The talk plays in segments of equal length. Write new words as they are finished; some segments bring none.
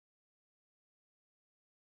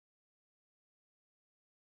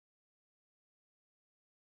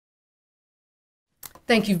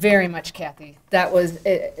Thank you very much, Kathy. That was,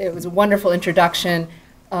 it was a wonderful introduction.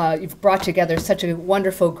 You've brought together such a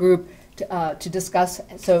wonderful group to discuss.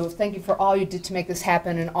 So thank you for all you did to make this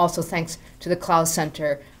happen, and also thanks to the Klaus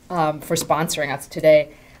Center for sponsoring us today.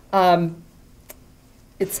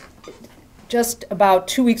 It's just about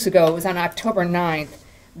 2 weeks ago, it was on October 9th,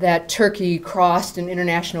 that Turkey crossed an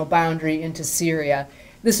international boundary into Syria.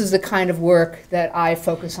 This is the kind of work that I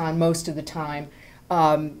focus on most of the time.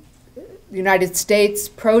 The United States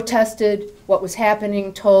protested what was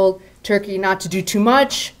happening, told Turkey not to do too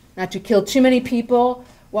much, not to kill too many people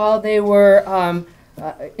while they were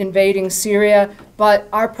invading Syria, but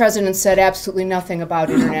our president said absolutely nothing about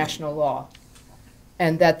international law,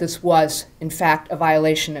 and that this was, in fact, a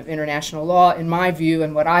violation of international law. In my view,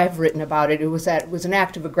 and what I've written about it, it was that it was an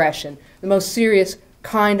act of aggression, the most serious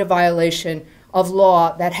kind of violation of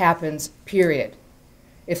law that happens, period.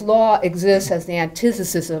 If law exists as the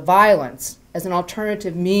antithesis of violence, as an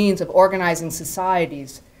alternative means of organizing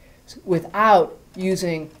societies without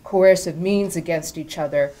using coercive means against each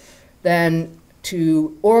other, then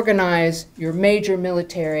to organize your major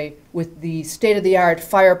military with the state-of-the-art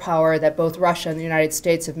firepower that both Russia and the United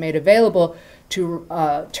States have made available to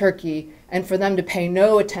Turkey, and for them to pay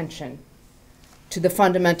no attention to the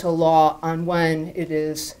fundamental law on when it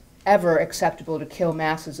is ever acceptable to kill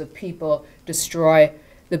masses of people, destroy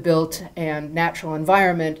the built and natural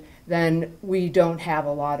environment, then we don't have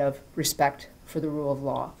a lot of respect for the rule of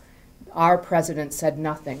law. Our president said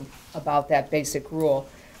nothing about that basic rule.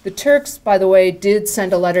 The Turks, by the way, did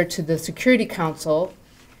send a letter to the Security Council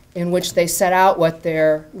in which they set out what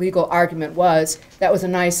their legal argument was. That was a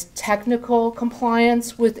nice technical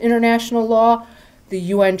compliance with international law. The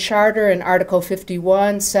UN Charter in Article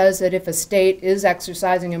 51 says that if a state is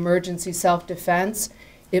exercising emergency self-defense,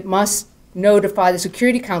 it must notify the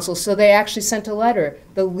Security Council. So they actually sent a letter.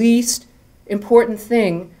 The least important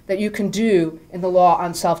thing that you can do in the law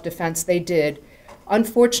on self-defense, they did.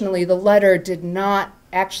 Unfortunately, the letter did not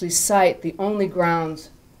actually cite the only grounds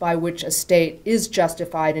by which a state is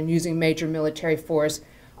justified in using major military force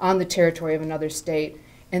on the territory of another state,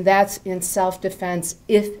 and that's in self-defense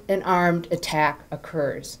if an armed attack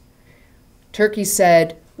occurs. Turkey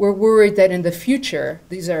said, we're worried that in the future,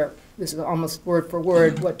 this is almost word for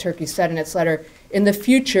word what Turkey said in its letter, in the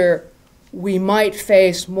future we might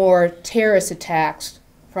face more terrorist attacks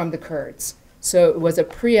from the Kurds. So it was a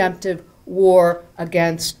preemptive war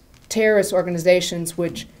against terrorist organizations,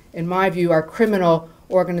 which in my view are criminal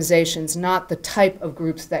organizations, not the type of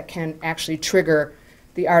groups that can actually trigger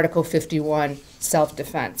the Article 51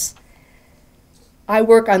 self-defense. I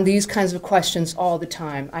work on these kinds of questions all the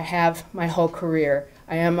time. I have my whole career.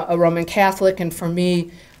 I am a Roman Catholic, and for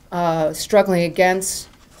me, struggling against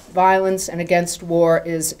violence and against war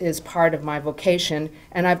is part of my vocation.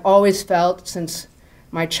 And I've always felt, since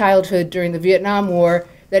my childhood during the Vietnam War,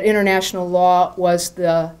 that international law was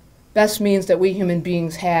the best means that we human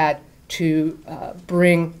beings had to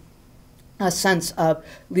bring a sense of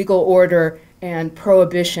legal order and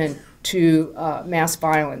prohibition to mass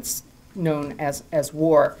violence known as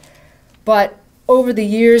war. But over the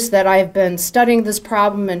years that I've been studying this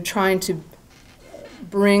problem and trying to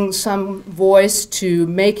bring some voice to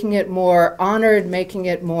making it more honored, making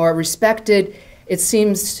it more respected, it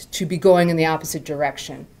seems to be going in the opposite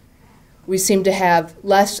direction. We seem to have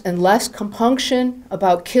less and less compunction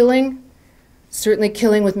about killing, certainly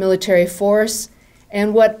killing with military force.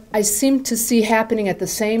 And what I seem to see happening at the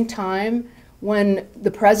same time, when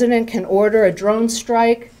the president can order a drone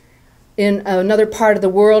strike in another part of the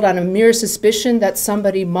world on a mere suspicion that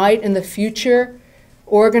somebody might in the future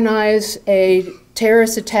organize a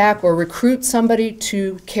terrorist attack or recruit somebody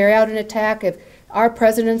to carry out an attack, if our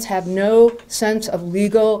presidents have no sense of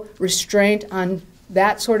legal restraint on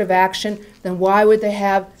that sort of action, then why would they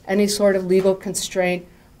have any sort of legal constraint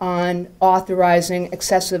on authorizing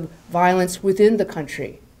excessive violence within the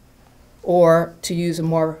country? Or, to use a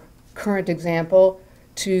more current example,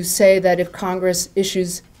 to say that if Congress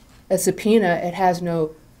issues a subpoena, it has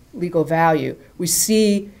no legal value. We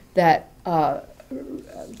see that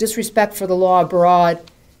disrespect for the law abroad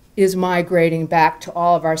is migrating back to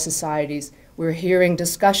all of our societies. We're hearing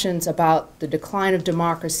discussions about the decline of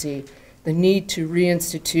democracy, the need to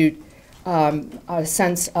reinstitute a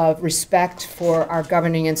sense of respect for our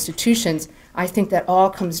governing institutions. I think that all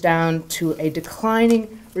comes down to a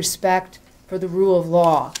declining respect for the rule of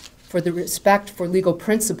law, for the respect for legal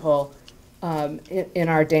principle in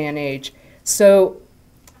our day and age. So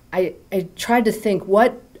I tried to think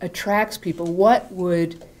what attracts people, what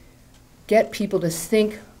would get people to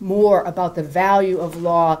think more about the value of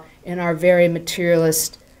law in our very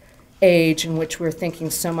materialist age in which we're thinking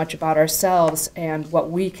so much about ourselves and what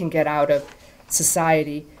we can get out of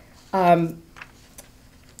society.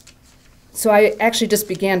 So I actually just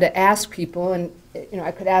began to ask people, and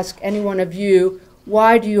I could ask any one of you,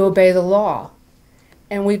 why do you obey the law?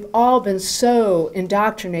 And we've all been so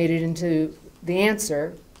indoctrinated into the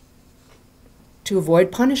answer, to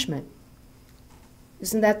avoid punishment.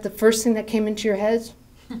 Isn't that the first thing that came into your heads?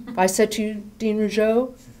 If I said to you, Dean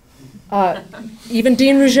Rougeau, even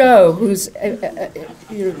Dean Rougeau, who's,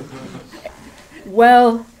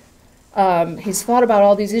 he's thought about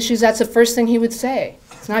all these issues, that's the first thing he would say.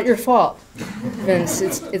 It's not your fault, Vince.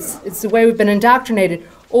 It's the way we've been indoctrinated.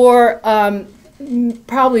 Or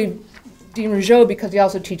probably Dean Rougeau, because he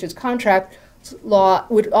also teaches contract law,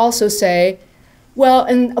 would also say, well,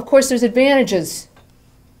 and of course there's advantages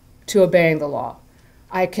to obeying the law.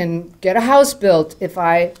 I can get a house built if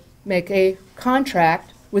I make a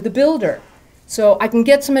contract with a builder. So I can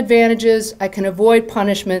get some advantages, I can avoid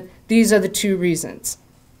punishment. These are the two reasons.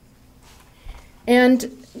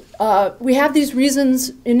 And we have these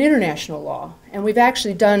reasons in international law, and we've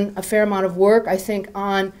actually done a fair amount of work, I think,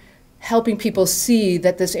 on helping people see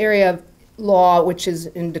that this area of law, which is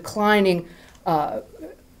in declining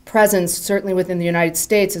presence, certainly within the United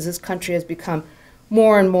States, as this country has become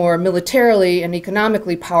more and more militarily and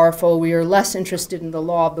economically powerful, we are less interested in the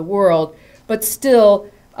law of the world. But still,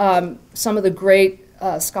 some of the great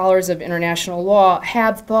scholars of international law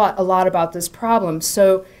have thought a lot about this problem.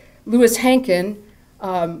 So Louis Henkin,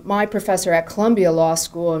 my professor at Columbia Law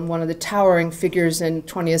School and one of the towering figures in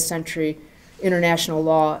 20th century international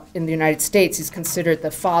law in the United States, he's considered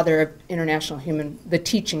the father of the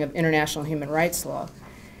teaching of international human rights law.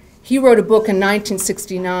 He wrote a book in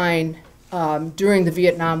 1969 during the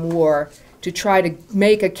Vietnam War to try to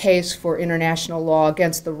make a case for international law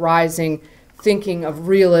against the rising thinking of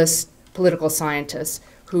realist political scientists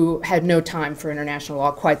who had no time for international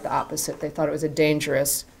law, quite the opposite. They thought it was a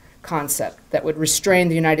dangerous concept that would restrain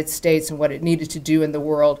the United States and what it needed to do in the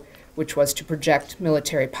world, which was to project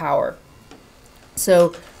military power. So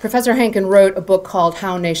Professor Henkin wrote a book called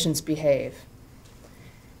How Nations Behave.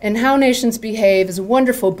 And How Nations Behave is a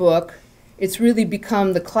wonderful book. It's really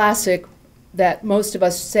become the classic that most of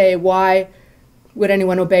us say, why would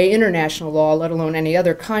anyone obey international law, let alone any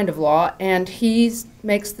other kind of law? And he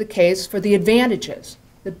makes the case for the advantages,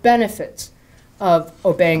 the benefits of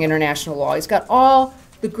obeying international law. He's got all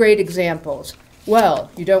the great examples.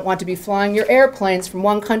 Well, you don't want to be flying your airplanes from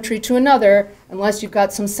one country to another unless you've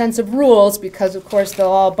got some sense of rules, because of course they'll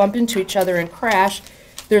all bump into each other and crash.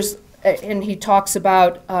 And he talks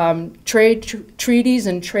about trade treaties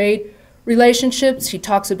and trade relationships. He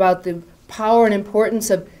talks about the power and importance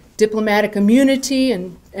of diplomatic immunity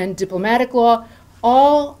and diplomatic law,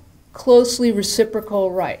 all closely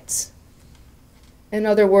reciprocal rights. In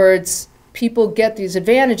other words, people get these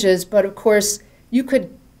advantages, but of course you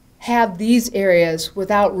could have these areas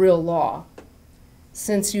without real law.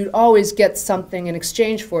 Since you'd always get something in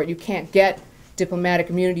exchange for it, you can't get diplomatic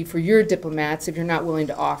immunity for your diplomats if you're not willing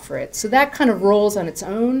to offer it. So that kind of rolls on its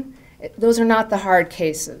own. Those are not the hard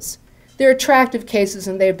cases. They're attractive cases,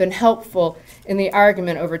 and they've been helpful in the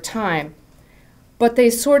argument over time. But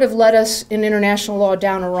they sort of led us in international law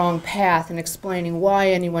down a wrong path in explaining why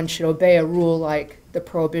anyone should obey a rule like the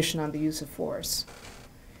prohibition on the use of force.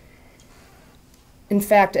 In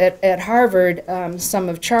fact, at Harvard, some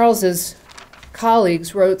of Charles's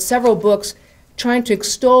colleagues wrote several books trying to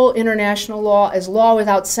extol international law as law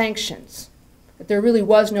without sanctions, that there really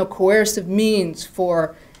was no coercive means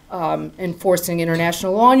for enforcing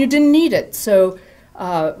international law, and you didn't need it. So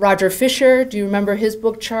Roger Fisher, do you remember his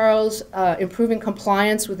book, Charles, Improving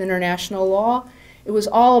Compliance with International Law? It was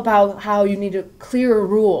all about how you needed clearer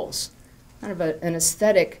rules, kind of an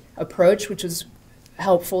aesthetic approach, which was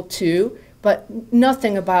helpful too, but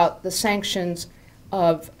nothing about the sanctions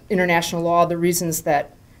of international law, the reasons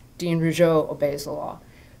that Dean Rougeau obeys the law.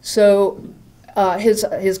 So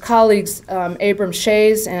his colleagues, Abram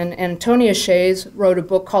Shays and Antonia Shays, wrote a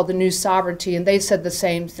book called The New Sovereignty, and they said the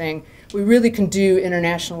same thing. We really can do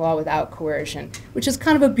international law without coercion, which is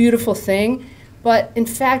kind of a beautiful thing, but in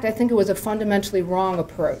fact, I think it was a fundamentally wrong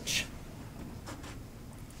approach.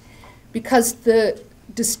 Because the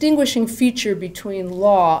distinguishing feature between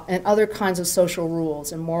law and other kinds of social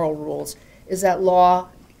rules and moral rules is that law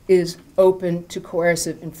is open to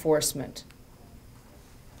coercive enforcement.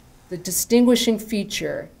 The distinguishing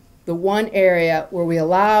feature, the one area where we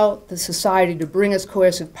allow the society to bring its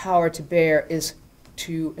coercive power to bear, is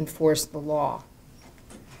to enforce the law.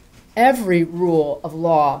 Every rule of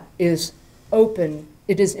law is open,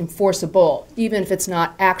 it is enforceable, even if it's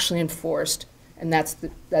not actually enforced and that's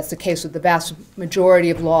the case with the vast majority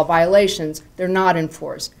of law violations. They're not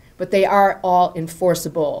enforced, but they are all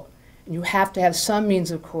enforceable. And you have to have some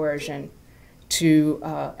means of coercion to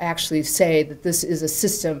actually say that this is a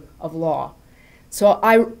system of law. So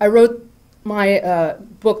I wrote my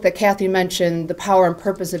book that Kathy mentioned, The Power and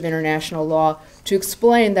Purpose of International Law, to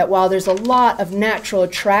explain that while there's a lot of natural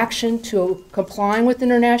attraction to complying with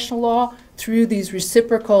international law through these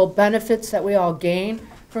reciprocal benefits that we all gain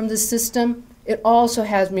from the system, it also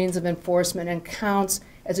has means of enforcement and counts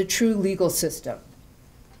as a true legal system.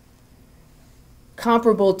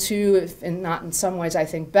 Comparable to, if and not in some ways I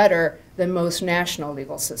think better, than most national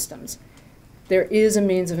legal systems. There is a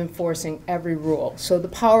means of enforcing every rule. So the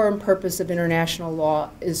power and purpose of international law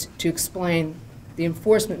is to explain the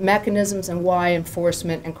enforcement mechanisms and why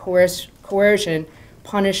enforcement and coercion,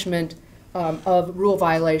 punishment of rule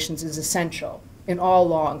violations is essential in all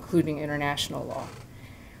law, including international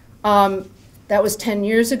law. That was 10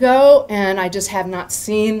 years ago, and I just have not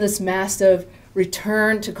seen this massive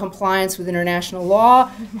return to compliance with international law,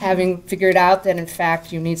 having figured out that, in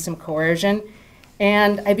fact, you need some coercion.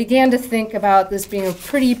 And I began to think about this being a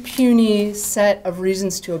pretty puny set of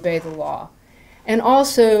reasons to obey the law. And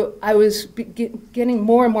also, I was getting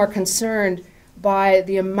more and more concerned by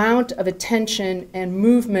the amount of attention and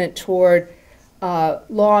movement toward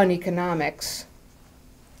law and economics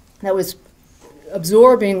that was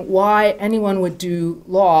absorbing why anyone would do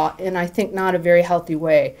law in, I think, not a very healthy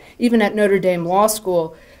way. Even at Notre Dame Law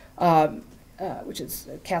School, which is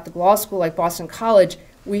a Catholic law school like Boston College,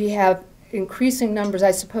 we have increasing numbers.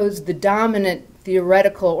 I suppose the dominant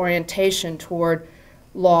theoretical orientation toward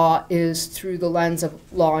law is through the lens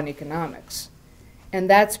of law and economics. And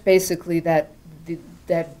that's basically that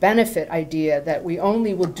benefit idea that we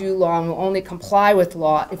only will do law and will only comply with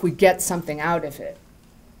law if we get something out of it,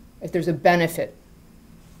 if there's a benefit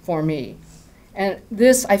for me. And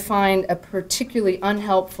this I find a particularly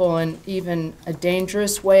unhelpful and even a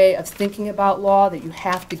dangerous way of thinking about law, that you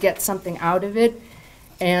have to get something out of it.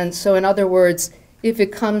 And so in other words, if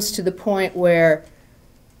it comes to the point where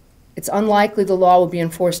it's unlikely the law will be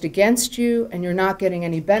enforced against you and you're not getting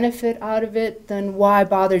any benefit out of it, then why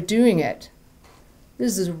bother doing it?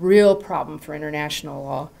 This is a real problem for international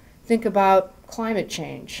law. Think about climate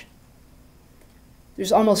change.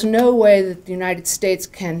 There's almost no way that the United States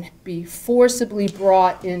can be forcibly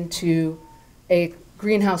brought into a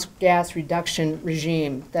greenhouse gas reduction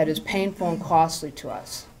regime that is painful and costly to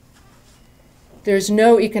us. There's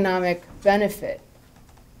no economic benefit,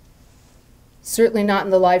 certainly not in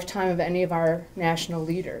the lifetime of any of our national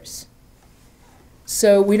leaders.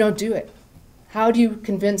 So we don't do it. How do you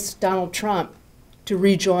convince Donald Trump to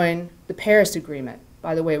rejoin the Paris Agreement?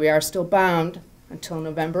 By the way, we are still bound until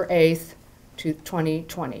November 8th to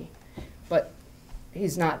 2020, but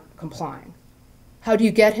he's not complying. How do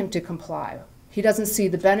you get him to comply? He doesn't see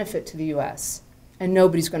the benefit to the US, and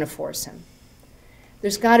nobody's going to force him.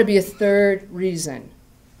 There's got to be a third reason,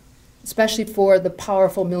 especially for the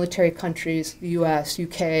powerful military countries, the US,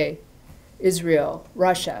 UK, Israel,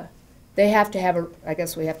 Russia. They have to have a, I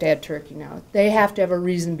guess we have to add Turkey now, they have to have a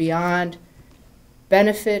reason beyond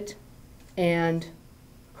benefit and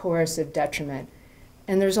coercive detriment.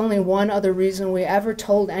 And there's only one other reason we ever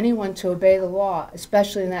told anyone to obey the law,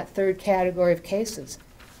 especially in that third category of cases,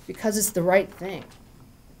 because it's the right thing.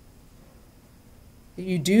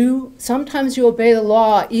 You do, sometimes you obey the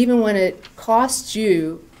law even when it costs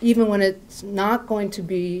you, even when it's not going to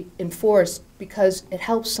be enforced, because it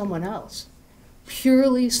helps someone else,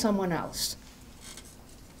 purely someone else.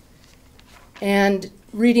 And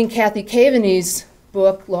reading Kathy Kaveny's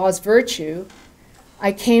book, Law's Virtue,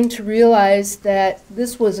 I came to realize that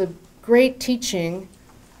this was a great teaching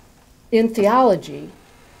in theology.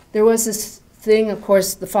 There was this thing, of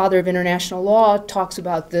course, the father of international law talks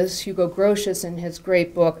about this, Hugo Grotius, in his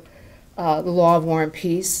great book, The Law of War and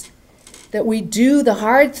Peace, that we do the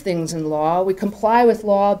hard things in law, we comply with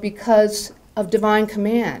law because of divine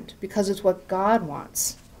command, because it's what God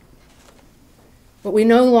wants. But we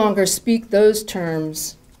no longer speak those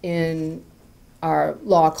terms in our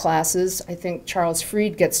law classes. I think Charles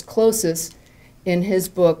Freed gets closest in his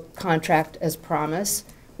book, Contract as Promise,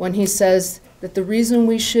 when he says that the reason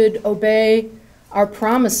we should obey our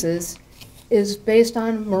promises is based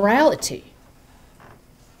on morality.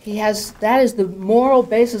 That is the moral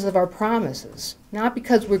basis of our promises, not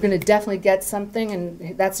because we're going to definitely get something,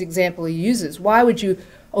 and that's the example he uses. Why would you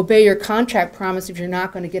obey your contract promise if you're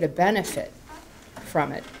not going to get a benefit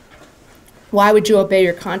from it? Why would you obey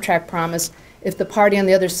your contract promise if the party on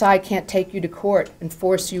the other side can't take you to court and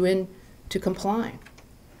force you into complying?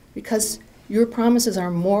 Because your promises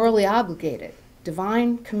are morally obligated,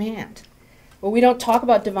 divine command. Well, we don't talk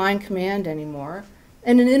about divine command anymore.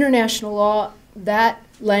 And in international law, that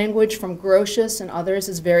language from Grotius and others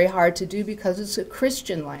is very hard to do because it's a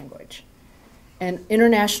Christian language. And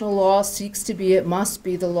international law seeks to be, it must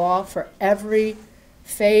be, the law for every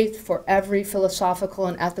faith, for every philosophical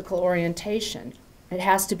and ethical orientation. It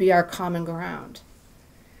has to be our common ground.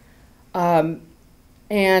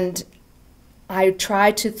 And I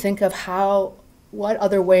try to think of what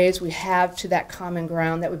other ways we have to that common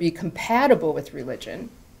ground that would be compatible with religion,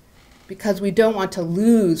 because we don't want to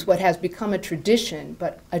lose what has become a tradition,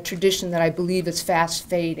 but a tradition that I believe is fast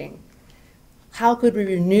fading. How could we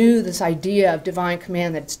renew this idea of divine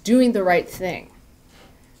command that it's doing the right thing,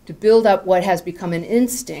 to build up what has become an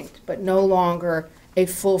instinct, but no longer a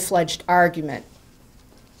full-fledged argument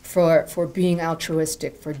for being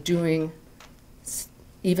altruistic, for doing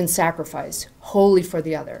even sacrifice, wholly for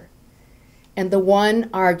the other. And the one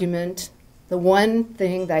argument, the one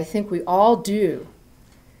thing that I think we all do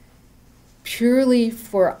purely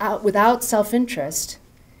without self-interest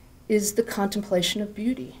is the contemplation of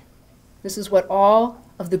beauty. This is what all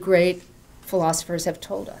of the great philosophers have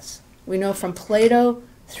told us. We know from Plato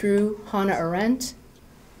through Hannah Arendt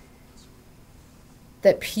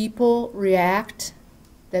that people react,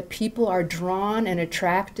 that people are drawn and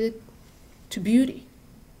attracted to beauty.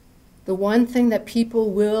 The one thing that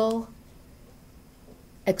people will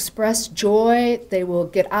express joy, they will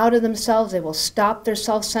get out of themselves, they will stop their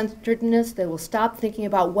self-centeredness, they will stop thinking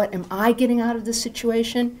about what am I getting out of this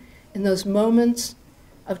situation in those moments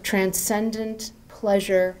of transcendent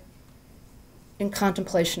pleasure in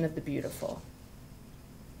contemplation of the beautiful.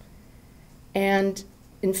 And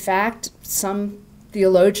in fact, some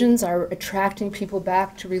theologians are attracting people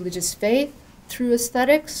back to religious faith through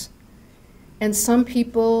aesthetics, and some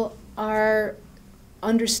people are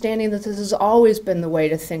understanding that this has always been the way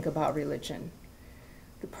to think about religion.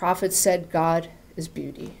 The prophet said God is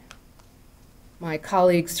beauty. My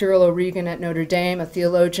colleague Cyril O'Regan at Notre Dame, a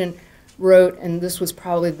theologian, wrote, and this was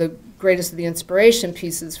probably the greatest of the inspiration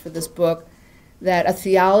pieces for this book, that a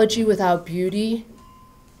theology without beauty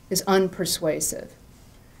is unpersuasive.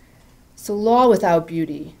 So law without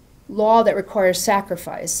beauty, law that requires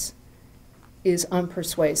sacrifice, is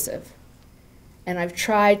unpersuasive. And I've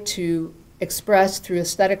tried to express through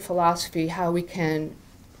aesthetic philosophy how we can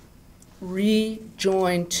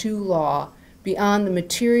rejoin to law beyond the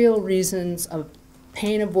material reasons of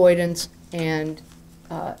pain avoidance and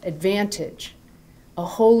advantage, a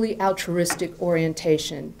wholly altruistic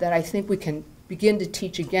orientation that I think we can begin to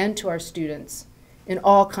teach again to our students in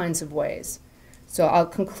all kinds of ways. So I'll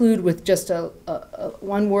conclude with just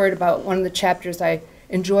one word about one of the chapters I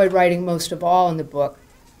enjoyed writing most of all in the book,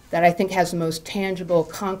 that I think has the most tangible,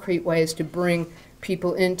 concrete ways to bring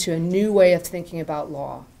people into a new way of thinking about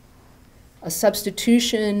law. A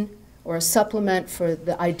substitution or a supplement for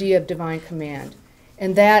the idea of divine command.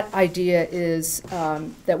 And that idea is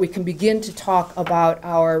that we can begin to talk about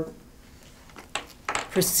our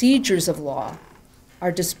procedures of law,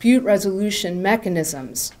 our dispute resolution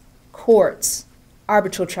mechanisms, courts,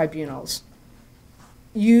 arbitral tribunals,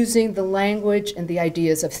 using the language and the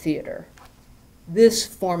ideas of theater. This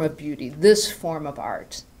form of beauty, this form of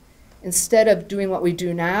art, instead of doing what we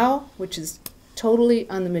do now, which is totally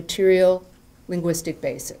on the material linguistic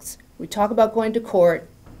basics. We talk about going to court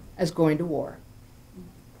as going to war.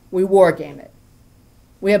 We war game it.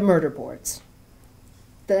 We have murder boards.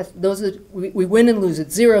 We win and lose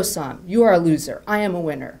it, zero sum. You are a loser, I am a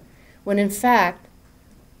winner. When in fact,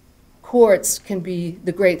 courts can be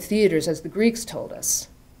the great theaters, as the Greeks told us.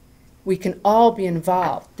 We can all be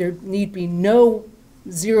involved. There need be no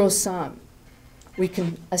zero sum. We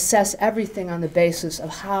can assess everything on the basis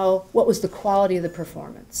of what was the quality of the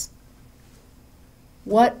performance.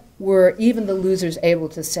 What were even the losers able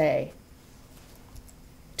to say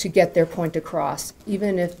to get their point across,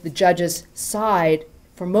 even if the judges side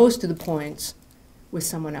for most of the points with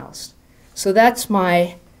someone else. So that's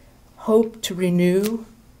my hope to renew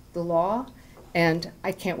the law, and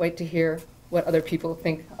I can't wait to hear what other people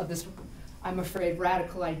think of this, I'm afraid,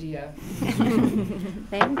 radical idea.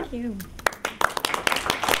 Thank you.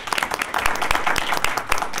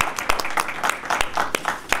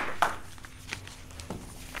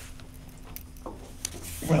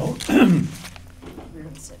 Well, We're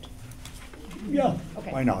going to sit. yeah,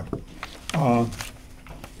 Okay. why not?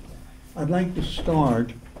 I'd like to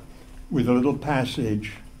start with a little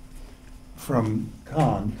passage from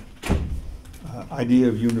Kant, idea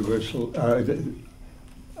of universal,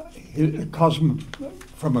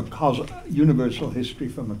 universal history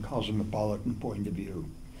from a cosmopolitan point of view.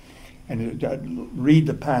 And read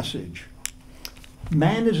the passage.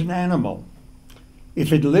 Man is an animal.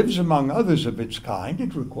 If it lives among others of its kind,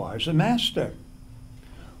 it requires a master.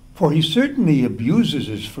 For he certainly abuses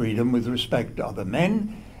his freedom with respect to other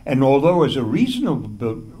men, and although as a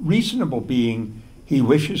reasonable being he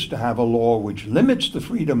wishes to have a law which limits the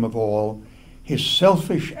freedom of all, his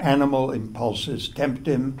selfish animal impulses tempt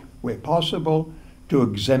him, where possible, to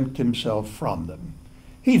exempt himself from them.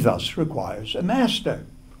 He thus requires a master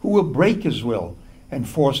who will break his will and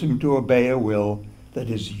force him to obey a will that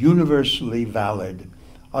is universally valid,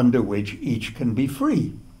 under which each can be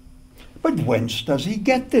free. But whence does he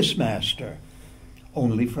get this master?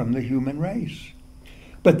 Only from the human race.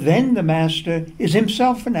 But then the master is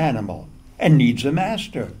himself an animal and needs a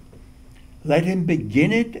master. Let him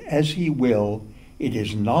begin it as he will, it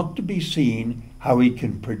is not to be seen how he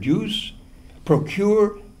can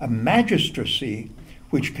procure a magistracy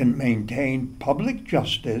which can maintain public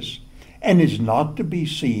justice, and is not to be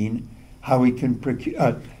seen how he can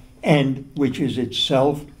and which is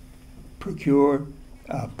itself procure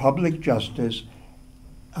public justice,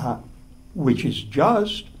 which is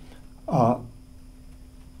just, got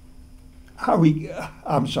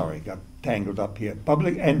tangled up here.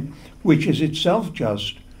 Public, and which is itself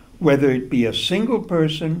just, whether it be a single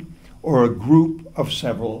person or a group of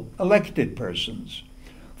several elected persons.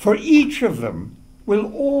 For each of them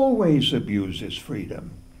will always abuse his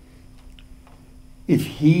freedom if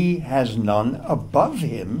he has none above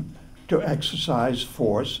him to exercise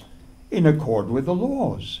force in accord with the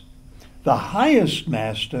laws. The highest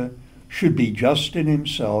master should be just in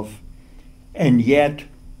himself and yet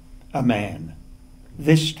a man.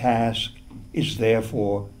 This task is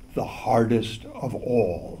therefore the hardest of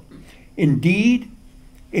all. Indeed,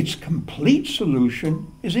 its complete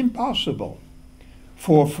solution is impossible,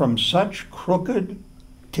 for from such crooked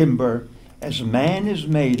timber as man is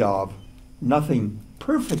made of, nothing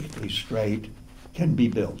perfectly straight can be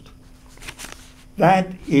built. That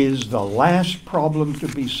is the last problem to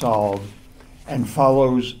be solved, and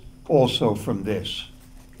follows also from this.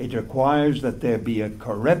 It requires that there be a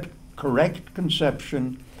correct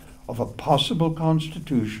conception of a possible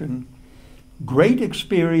constitution, great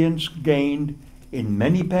experience gained in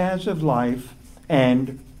many paths of life,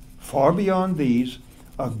 and, far beyond these,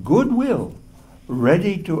 a good will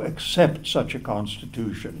ready to accept such a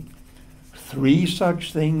constitution. 3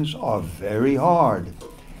 such things are very hard,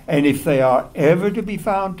 and if they are ever to be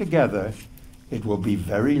found together, it will be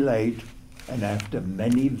very late and after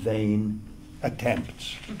many vain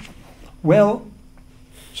attempts. Well,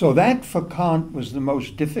 so that for Kant was the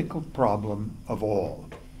most difficult problem of all.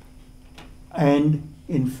 And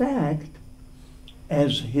in fact,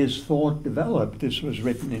 as his thought developed, this was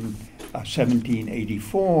written in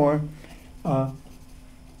 1784,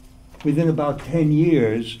 within about 10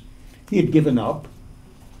 years, he had given up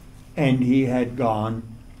and he had gone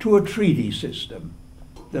to a treaty system.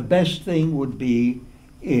 The best thing would be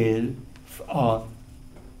if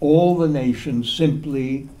all the nations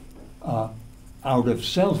simply, out of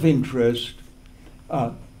self-interest,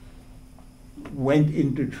 went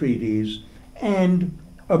into treaties and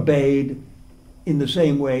obeyed in the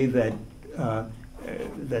same way that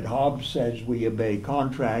that Hobbes says we obey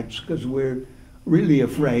contracts, because we're really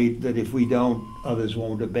afraid that if we don't, others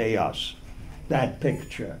won't obey us. That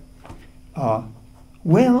picture.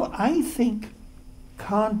 Well, I think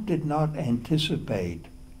Kant did not anticipate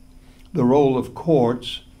the role of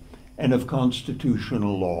courts and of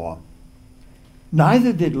constitutional law.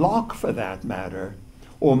 Neither did Locke, for that matter,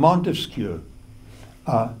 or Montesquieu.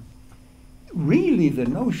 Really, the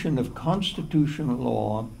notion of constitutional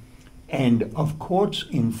law and of courts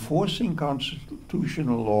enforcing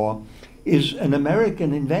constitutional law is an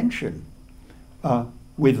American invention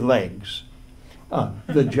with legs.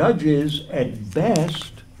 The judges, at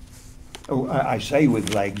best, I say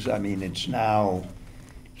with legs, I mean it's now,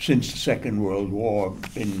 since the Second World War,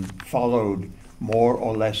 been followed more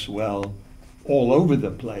or less well all over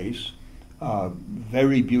the place,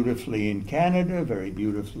 very beautifully in Canada, very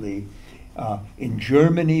beautifully in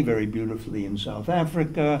Germany, very beautifully in South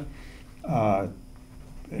Africa.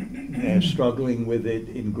 They're struggling with it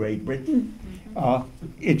in Great Britain.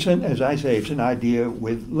 As I say, it's an idea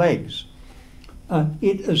with legs.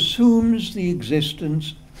 It assumes the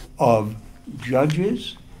existence of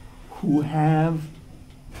judges who have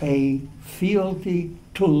a fealty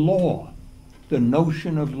to law, the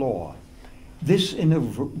notion of law. This, in a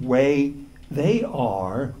way, they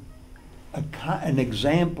are an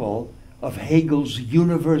example of Hegel's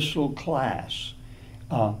universal class.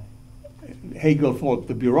 Hegel thought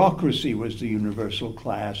the bureaucracy was the universal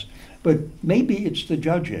class, but maybe it's the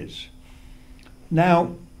judges.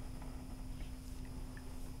 Now,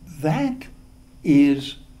 that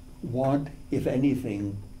is what, if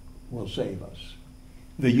anything, will save us.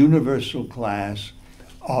 The universal class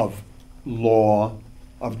of law,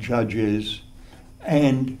 of judges,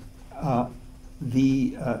 and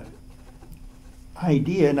the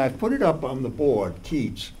idea, and I put it up on the board,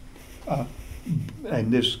 Keats,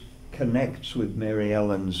 and this connects with Mary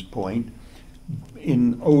Ellen's point.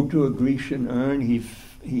 In Ode to a Grecian Urn,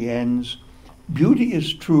 he ends, "Beauty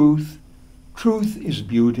is truth, truth is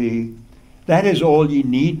beauty. That is all ye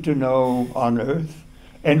need to know on earth,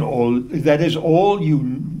 and that is all you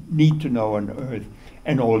need to know on earth,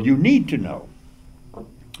 and all you need to know."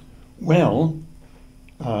 Well,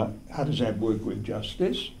 how does that work with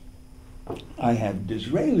justice? I have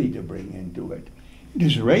Disraeli to bring into it.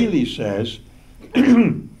 Disraeli says,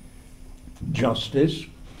 justice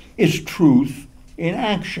is truth in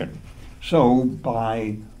action. So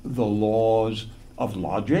by the laws of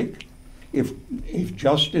logic, if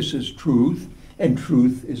justice is truth and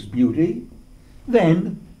truth is beauty,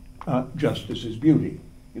 then justice is beauty.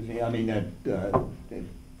 You see, I mean, that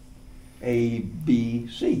A, B,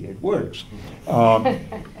 C, it works.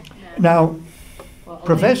 Now,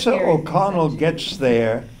 Professor O'Connell gets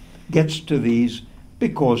to these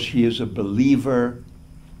because she is a believer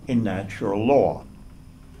in natural law.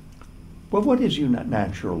 Well, what is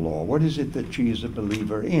natural law? What is it that she is a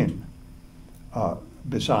believer in,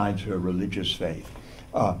 besides her religious faith?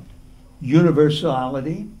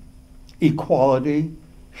 Universality, equality,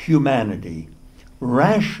 humanity,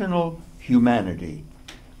 rational humanity.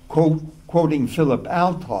 Quoting Philip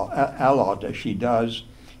Allott, as she does,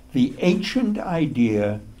 the ancient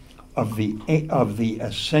idea of the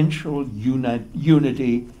essential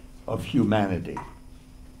unity of humanity.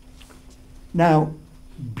 Now,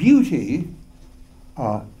 beauty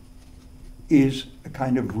is a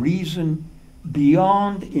kind of reason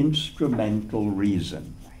beyond instrumental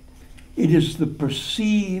reason. It is the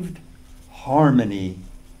perceived harmony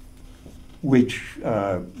which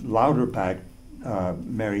Lauterpacht,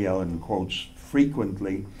 Mary Ellen quotes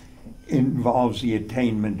frequently, involves the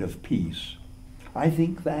attainment of peace. I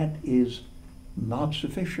think that is not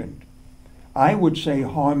sufficient. I would say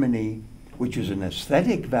harmony, which is an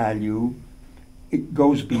aesthetic value, it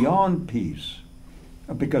goes beyond peace,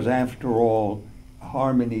 because after all,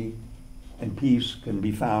 harmony and peace can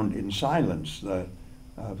be found in silence, the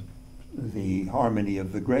harmony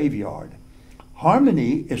of the graveyard.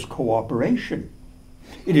 Harmony is cooperation.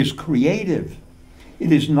 It is creative.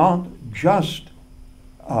 It is not just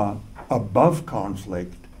above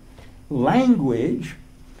conflict. Language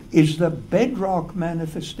is the bedrock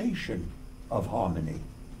manifestation of harmony,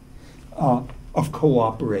 of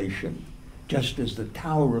cooperation, just as the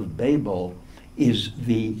Tower of Babel is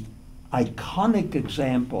the iconic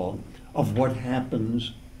example of what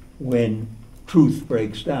happens when truth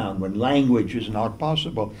breaks down, when language is not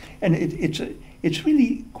possible. And it's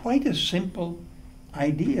really quite a simple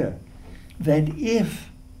idea that if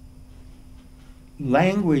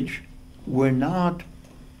language were not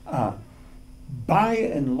by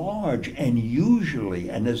and large and usually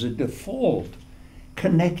and as a default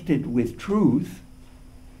connected with truth,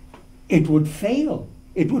 it would fail.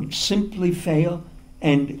 It would simply fail,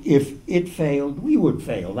 and if it failed, we would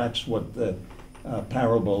fail. That's what the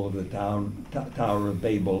parable of the Tower of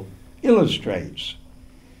Babel illustrates.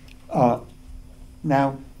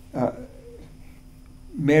 Now,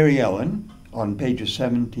 Mary Ellen, on pages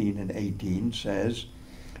 17 and 18, says,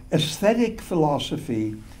 aesthetic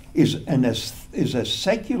philosophy is a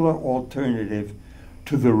secular alternative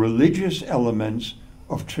to the religious elements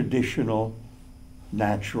of traditional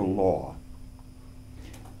natural law.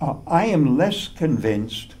 I am less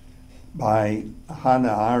convinced by Hannah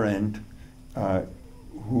Arendt,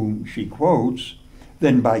 whom she quotes,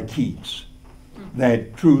 than by Keats,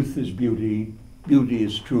 that truth is beauty, beauty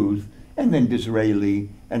is truth, and then Disraeli,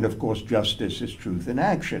 and of course justice is truth in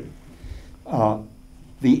action.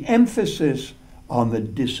 The emphasis on the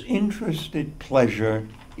disinterested pleasure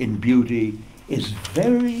in beauty is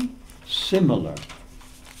very similar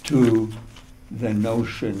to the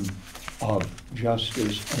notion of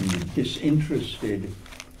justice and the disinterested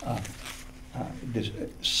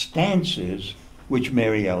stances which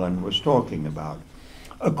Mary Ellen was talking about.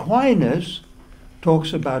 Aquinas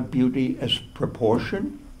talks about beauty as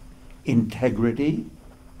proportion, integrity,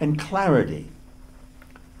 and clarity.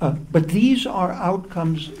 But these are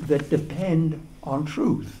outcomes that depend on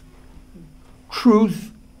truth.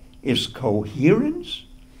 Truth is coherence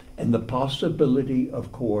and the possibility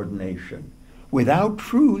of coordination. Without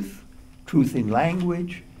truth, truth in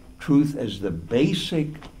language, truth as the basic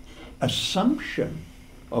assumption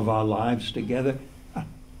of our lives together,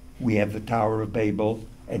 we have the Tower of Babel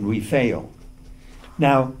and we fail.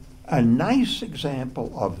 Now, A nice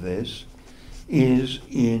example of this is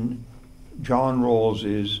in John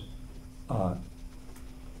Rawls's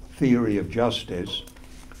theory of justice,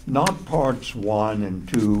 not parts 1 and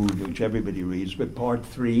 2, which everybody reads, but part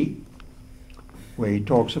 3, where he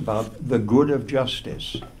talks about the good of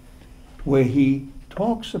justice, where he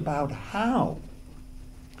talks about how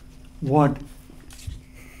what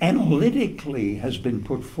analytically has been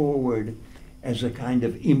put forward as a kind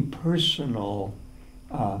of impersonal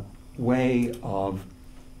way of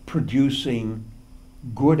producing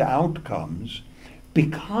good outcomes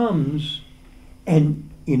becomes an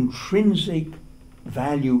intrinsic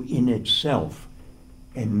value in itself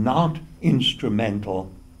and not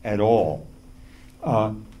instrumental at all.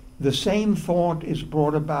 The same thought is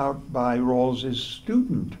brought about by Rawls's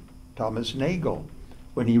student, Thomas Nagel,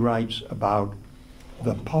 when he writes about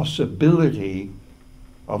the possibility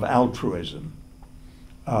of altruism.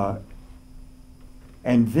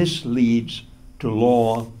 And this leads to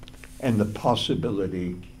law and the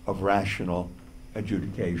possibility of rational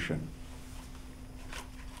adjudication.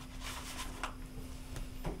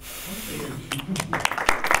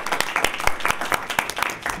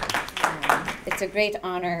 It's a great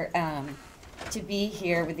honor to be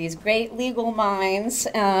here with these great legal minds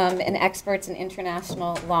and experts in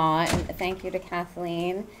international law. And thank you to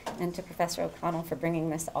Kathleen and to Professor O'Connell for bringing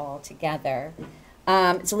this all together.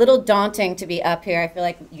 It's a little daunting to be up here. I feel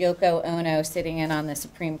like Yoko Ono sitting in on the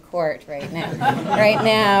Supreme Court right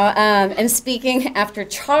now, and speaking after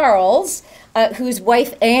Charles, whose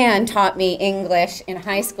wife Anne taught me English in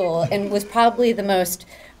high school and was probably the most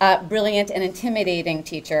brilliant and intimidating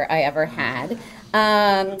teacher I ever had.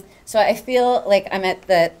 So I feel like I'm at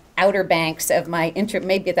the outer banks of my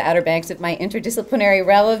interdisciplinary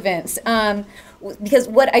relevance, because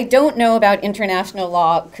what I don't know about international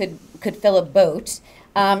law could fill a boat.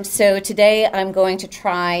 So today I'm going to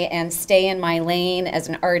try and stay in my lane as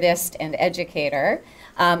an artist and educator.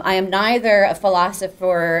 I am neither a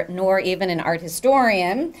philosopher nor even an art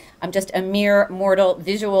historian. I'm just a mere mortal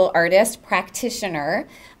visual artist practitioner.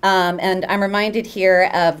 And I'm reminded here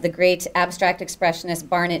of the great abstract expressionist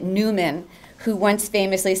Barnett Newman, who once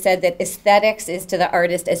famously said that aesthetics is to the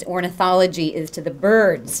artist as ornithology is to the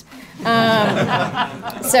birds.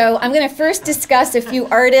 So I'm going to first discuss a few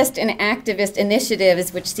artist and activist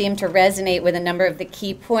initiatives which seem to resonate with a number of the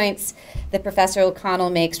key points that Professor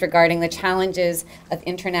O'Connell makes regarding the challenges of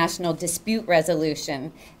international dispute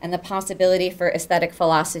resolution and the possibility for aesthetic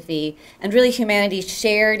philosophy and really humanity's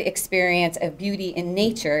shared experience of beauty in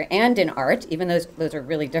nature and in art, even though those are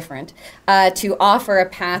really different, to offer a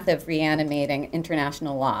path of reanimating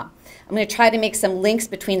international law. I'm going to try to make some links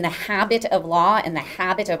between the habit of law and the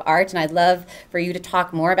habit of art, and I'd love for you to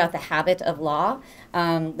talk more about the habit of law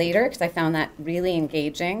later, because I found that really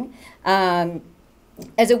engaging.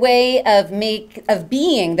 As a way of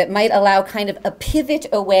being that might allow kind of a pivot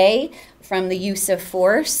away from the use of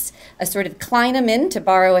force, a sort of Kleineman, to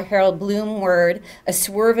borrow a Harold Bloom word, a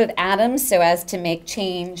swerve of atoms so as to make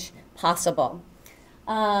change possible.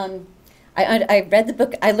 I read the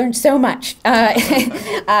book. I learned so much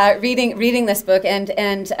reading this book, and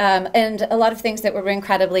a lot of things that were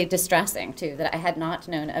incredibly distressing too, that I had not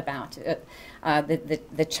known about.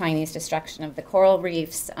 The Chinese destruction of the coral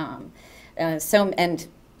reefs. And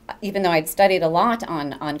even though I'd studied a lot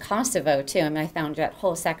on Kosovo too, I mean, I found that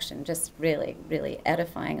whole section just really, really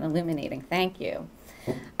edifying and illuminating. Thank you.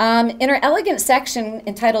 In our elegant section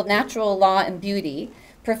entitled Natural Law and Beauty,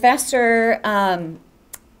 Professor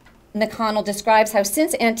O'Connell describes how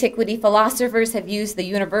since antiquity, philosophers have used the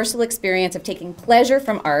universal experience of taking pleasure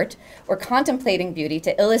from art or contemplating beauty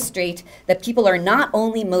to illustrate that people are not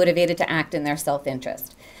only motivated to act in their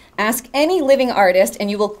self-interest. Ask any living artist,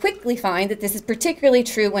 and you will quickly find that this is particularly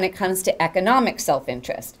true when it comes to economic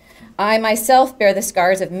self-interest. I myself bear the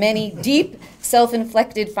scars of many deep,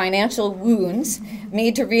 self-inflicted financial wounds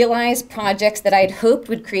made to realize projects that I'd hoped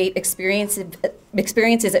would create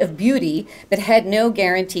experiences of beauty but had no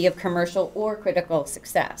guarantee of commercial or critical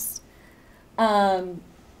success.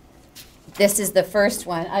 This is the first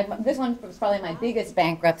one. This one was probably my biggest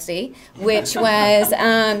bankruptcy, which was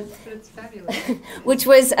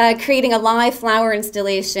creating a live flower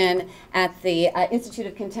installation at the Institute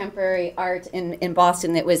of Contemporary Art in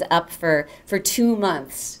Boston that was up for 2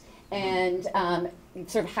 months. And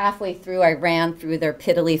sort of halfway through, I ran through their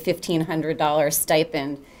piddly $1,500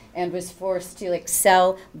 stipend and was forced to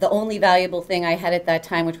sell the only valuable thing I had at that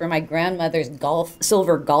time, which were my grandmother's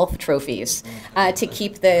silver golf trophies, to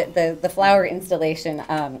keep the flower installation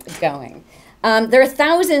going. There are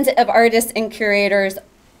thousands of artists and curators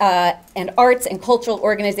and arts and cultural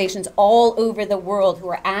organizations all over the world who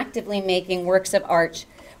are actively making works of art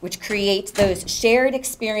which create those shared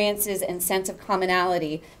experiences and sense of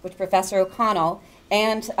commonality, which Professor O'Connell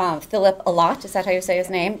and Philip Allott, is that how you say his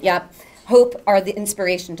name? Yep, hope are the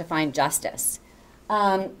inspiration to find justice.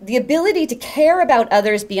 The ability to care about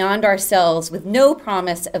others beyond ourselves with no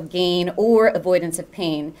promise of gain or avoidance of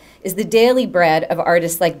pain is the daily bread of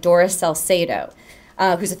artists like Doris Salcedo,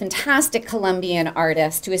 who's a fantastic Colombian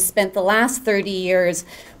artist who has spent the last 30 years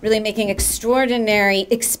really making extraordinary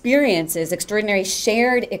experiences, extraordinary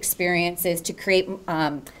shared experiences to create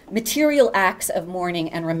material acts of mourning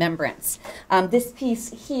and remembrance. This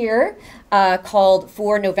piece here, called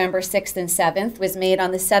For November 6th and 7th, was made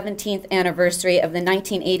on the 17th anniversary of the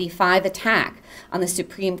 1985 attack on the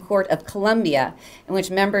Supreme Court of Colombia, in which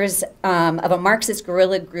members of a Marxist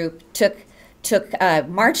guerrilla group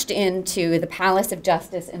marched into the Palace of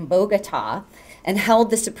Justice in Bogota and held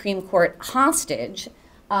the Supreme Court hostage.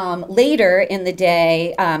 Later in the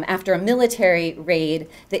day, after a military raid,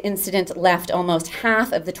 the incident left almost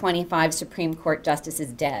half of the 25 Supreme Court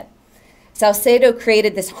justices dead. Salcedo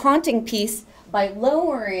created this haunting piece by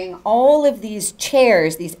lowering all of these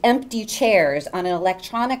chairs, these empty chairs, on an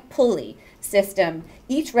electronic pulley system,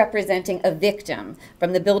 each representing a victim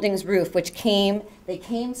from the building's roof, they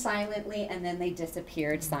came silently and then they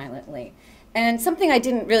disappeared silently. And something I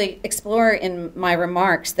didn't really explore in my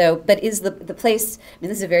remarks, though, but is the place, I mean,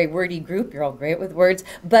 this is a very wordy group, you're all great with words,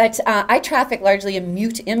 but I traffic largely in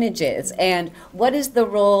mute images, and what is the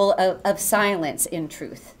role of silence in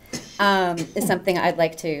truth is something I'd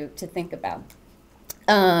like to think about.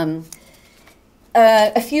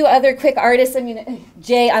 A few other quick artists. I mean,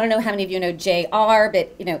 I don't know how many of you know J.R.,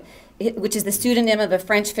 but which is the pseudonym of a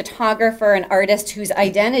French photographer and artist whose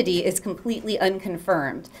identity is completely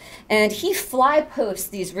unconfirmed. And he fly posts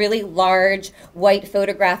these really large white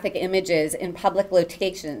photographic images in public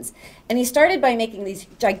locations. And he started by making these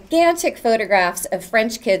gigantic photographs of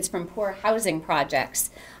French kids from poor housing projects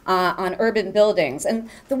on urban buildings. And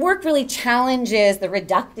the work really challenges the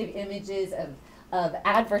reductive images of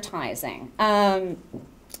advertising. And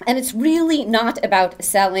it's really not about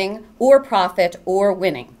selling or profit or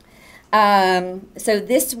winning. So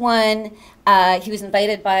this one, he was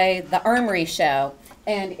invited by the Armory Show,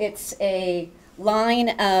 and it's a line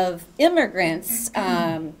of immigrants.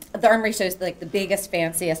 The Armory Show is like the biggest,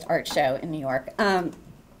 fanciest art show in New York.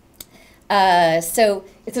 So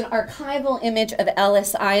it's an archival image of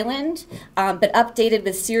Ellis Island, but updated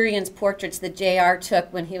with Syrians' portraits that J.R.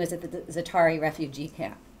 took when he was at the Zatari refugee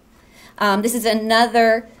camp. This is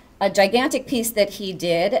another gigantic piece that he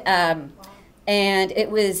did. And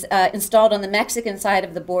it was installed on the Mexican side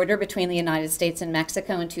of the border between the United States and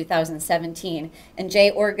Mexico in 2017. And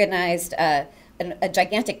Jay organized a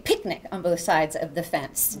gigantic picnic on both sides of the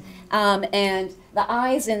fence. And the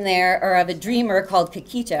eyes in there are of a dreamer called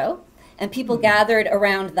Caquito. And people gathered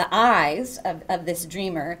around the eyes of this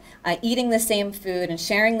dreamer, eating the same food and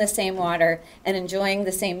sharing the same water and enjoying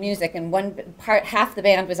the same music. And half the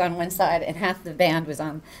band was on one side and half the band was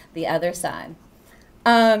on the other side.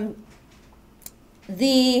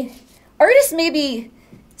 The artists may be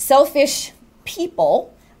selfish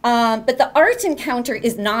people, but the art encounter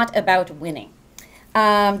is not about winning.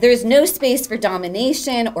 There's no space for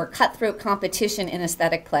domination or cutthroat competition in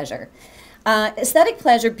aesthetic pleasure. Aesthetic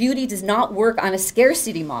pleasure, beauty, does not work on a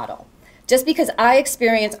scarcity model. Just because I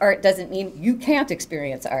experience art doesn't mean you can't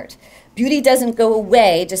experience art. Beauty doesn't go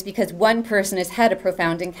away just because one person has had a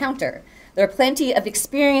profound encounter. There are plenty of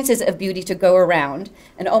experiences of beauty to go around,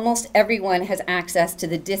 and almost everyone has access to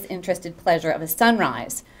the disinterested pleasure of a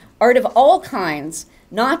sunrise. Art of all kinds,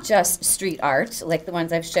 not just street art, like the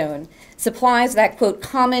ones I've shown, supplies that, quote,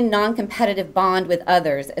 common non-competitive bond with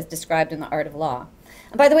others as described in the Art of Law.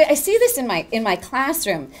 And by the way, I see this in my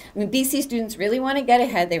classroom. I mean, BC students really want to get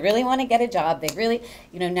ahead. They really want to get a job. They really,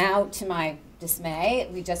 now to my dismay,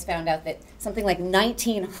 we just found out that something like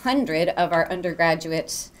 1,900 of our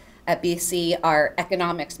undergraduates at BC are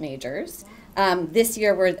economics majors. This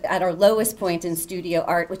year we're at our lowest point in studio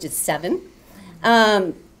art, which is 7.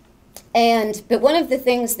 But one of the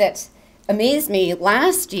things that amazed me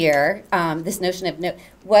last year, this notion of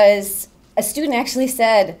was a student actually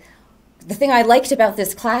said, the thing I liked about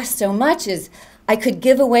this class so much is I could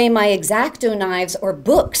give away my X-Acto knives or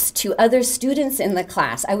books to other students in the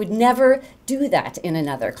class. I would never do that in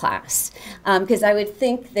another class because I would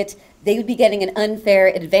think that they would be getting an unfair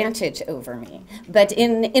advantage over me. But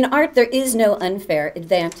in art, there is no unfair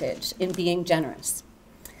advantage in being generous.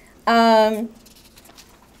 So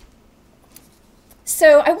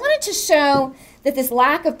I wanted to show that this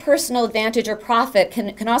lack of personal advantage or profit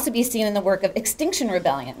can also be seen in the work of Extinction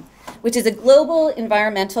Rebellion, which is a global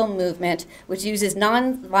environmental movement which uses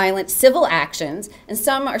nonviolent civil actions, and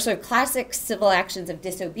some are sort of classic civil actions of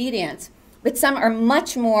disobedience, but some are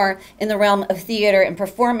much more in the realm of theater and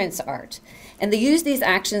performance art. And they use these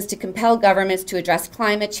actions to compel governments to address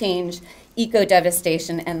climate change,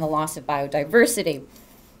 eco-devastation, and the loss of biodiversity.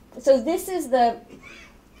 So this is the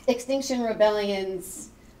Extinction Rebellion's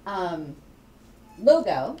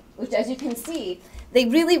logo, which, as you can see, they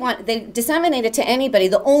disseminate it to anybody.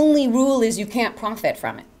 The only rule is you can't profit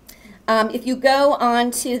from it. If you go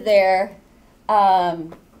on to their,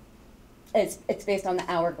 it's based on the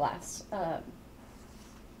hourglass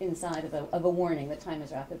inside of a warning that time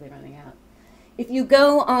is rapidly running out. If you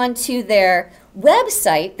go on to their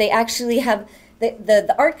website, they actually have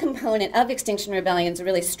the art component of Extinction Rebellion is a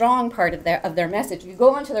really strong part of their message. If you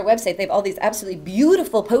go onto their website, they have all these absolutely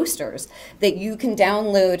beautiful posters that you can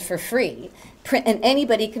download for free, and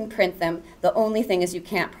anybody can print them. The only thing is you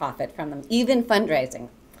can't profit from them, even fundraising.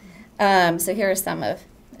 So here are some of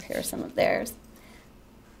theirs.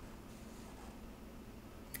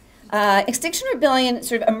 Extinction Rebellion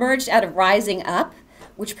sort of emerged out of Rising Up,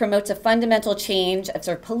 which promotes a fundamental change of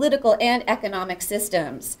sort of political and economic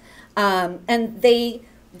systems. And they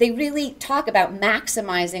really talk about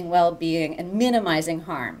maximizing well-being and minimizing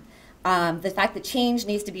harm. The fact that change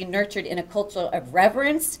needs to be nurtured in a culture of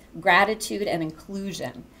reverence, gratitude, and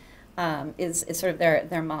inclusion is sort of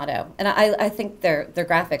their motto. And I think their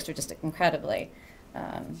graphics are just incredibly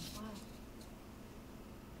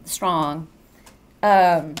strong.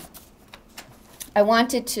 I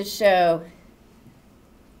wanted to show,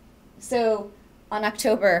 so on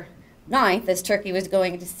October 9th, as Turkey was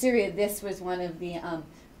going into Syria, this was one of the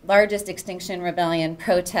largest Extinction Rebellion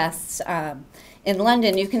protests in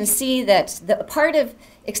London. You can see that the part of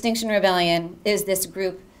Extinction Rebellion is this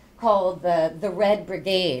group called the Red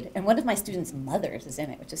Brigade, and one of my students' mothers is in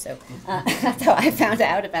it, which is so, that's how I found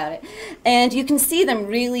out about it. And you can see them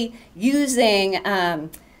really using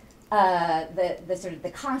the sort of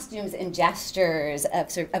the costumes and gestures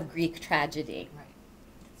of Greek tragedy. Right.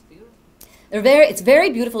 It's beautiful. It's very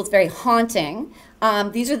beautiful. It's very haunting.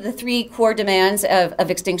 These are the three core demands of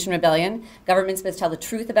Extinction Rebellion. Governments must tell the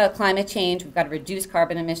truth about climate change. We've got to reduce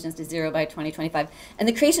carbon emissions to 0 by 2025. And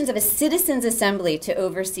the creations of a citizens' assembly to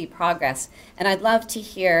oversee progress. And I'd love to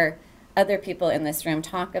hear other people in this room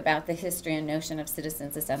talk about the history and notion of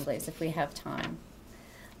citizens' assemblies if we have time.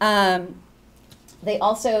 They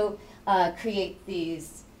also create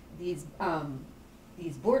these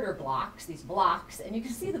border blocks, these blocks, and you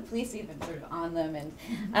can see the police even sort of on them.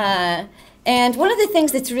 And one of the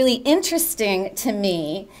things that's really interesting to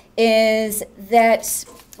me is that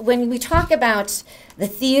when we talk about the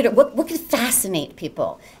theater, what could fascinate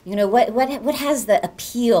people? You know, what has the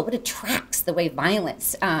appeal? What attracts the way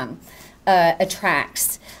violence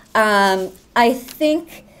attracts? I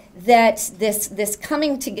think that this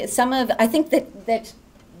coming together, I think that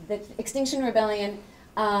Extinction Rebellion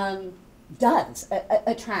does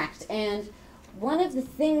attract. And one of the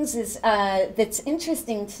things is that's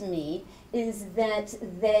interesting to me is that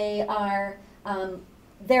they're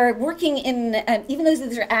working in, even though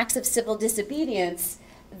these are acts of civil disobedience,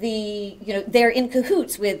 they're in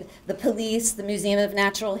cahoots with the police, the Museum of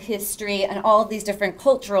Natural History, and all of these different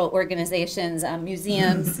cultural organizations,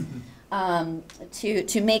 museums,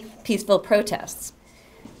 to make peaceful protests.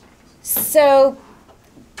 So,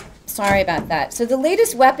 sorry about that. So the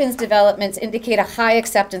latest weapons developments indicate a high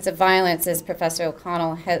acceptance of violence, as Professor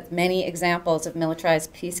O'Connell has many examples of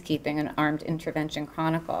militarized peacekeeping and armed intervention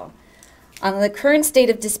chronicle. On the current state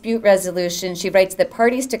of dispute resolution, she writes that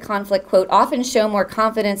parties to conflict, quote, often show more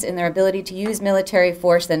confidence in their ability to use military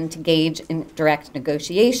force than to engage in direct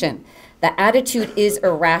negotiation. The attitude is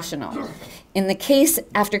irrational. In the case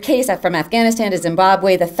after case from Afghanistan to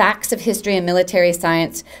Zimbabwe, the facts of history and military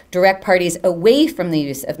science direct parties away from the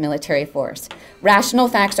use of military force. Rational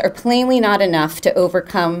facts are plainly not enough to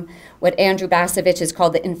overcome what Andrew Basovich has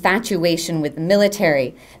called the infatuation with the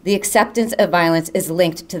military. The acceptance of violence is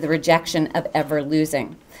linked to the rejection of ever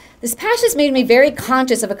losing. This passage made me very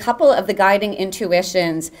conscious of a couple of the guiding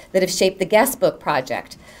intuitions that have shaped the Guest Book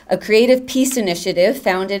Project, a creative peace initiative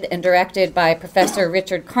founded and directed by Professor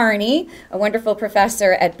Richard Carney, a wonderful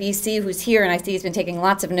professor at BC who's here, and I see he's been taking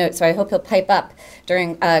lots of notes, so I hope he'll pipe up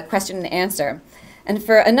during question and answer. And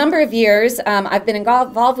for a number of years, I've been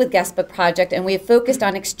involved with Guest Book Project, and we have focused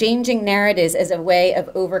on exchanging narratives as a way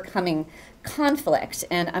of overcoming conflict.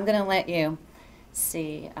 And I'm going to let you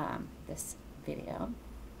see this video.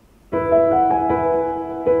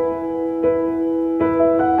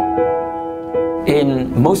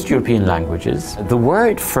 In most European languages, the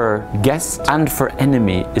word for guest and for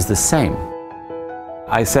enemy is the same.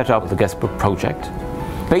 I set up the Guestbook project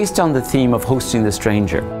based on the theme of hosting the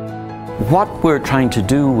stranger. What we're trying to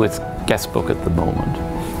do with Guestbook at the moment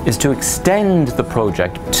is to extend the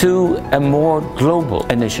project to a more global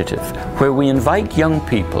initiative where we invite young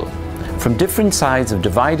people from different sides of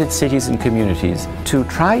divided cities and communities to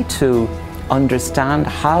try to understand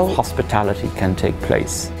how hospitality can take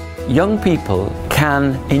place. Young people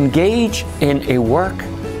can engage in a work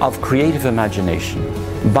of creative imagination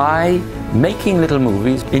by making little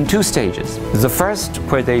movies in 2 stages. The first,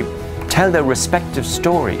 where they tell their respective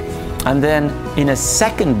story, and then in a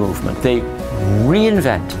second movement they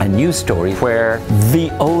reinvent a new story where the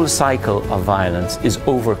old cycle of violence is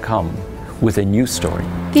overcome with a new story.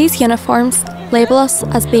 These uniforms label us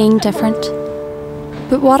as being different,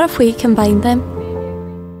 but what if we combine them?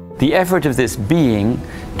 The effort of this being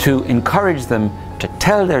to encourage them to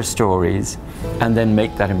tell their stories and then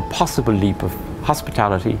make that impossible leap of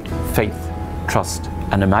hospitality, faith, trust,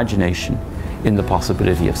 and imagination in the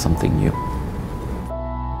possibility of something new.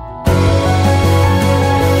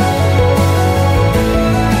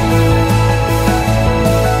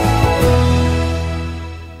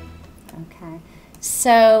 Okay,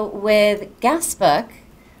 so with Guestbook,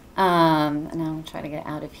 and I'll try to get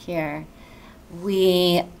out of here,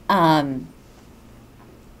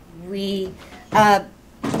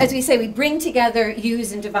 as we say, we bring together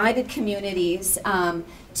youths in divided communities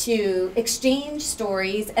to exchange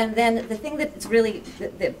stories, and then the thing that's really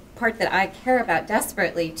the part that I care about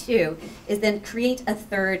desperately too is then create a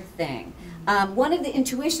third thing. One of the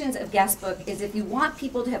intuitions of Guestbook is if you want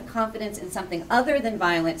people to have confidence in something other than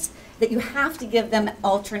violence, that you have to give them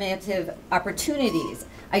alternative opportunities.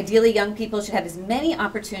 Ideally, young people should have as many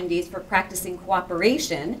opportunities for practicing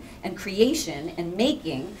cooperation and creation and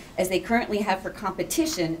making as they currently have for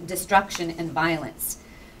competition, destruction, and violence.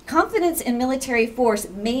 Confidence in military force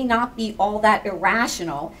may not be all that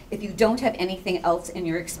irrational if you don't have anything else in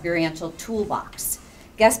your experiential toolbox.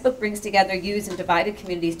 Guestbook brings together youths in divided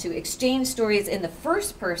communities to exchange stories in the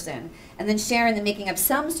first person and then share in the making of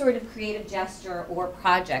some sort of creative gesture or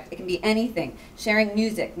project. It can be anything, sharing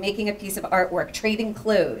music, making a piece of artwork, trading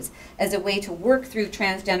clothes as a way to work through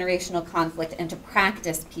transgenerational conflict and to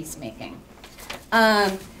practice peacemaking.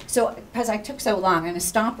 So, because I took so long, I'm going to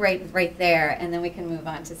stop right there, and then we can move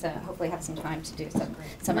on to hopefully have some time to do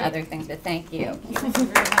some other things, but thank you. Thank you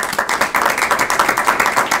very much.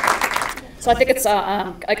 So I think it's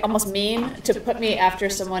like almost mean to put me after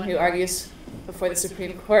someone who argues before the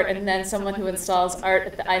Supreme Court and then someone who installs art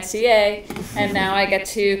at the ICA, and now I get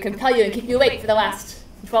to compel you and keep you awake for the last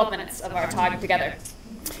 12 minutes of our talk together.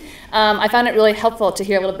 I found it really helpful to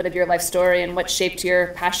hear a little bit of your life story and what shaped your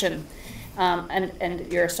passion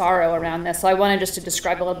and your sorrow around this. So I wanted just to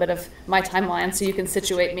describe a little bit of my timeline so you can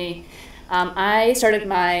situate me. I started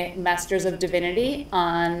my Master's of Divinity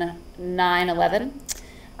on 9/11.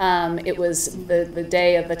 It was the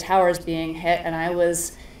day of the towers being hit, and I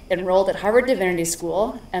was enrolled at Harvard Divinity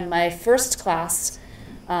School, and my first class,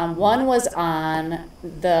 one was on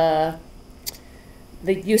the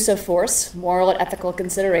use of force, moral and ethical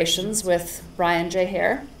considerations with Brian J.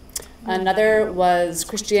 Hare. Another was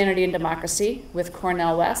Christianity and Democracy with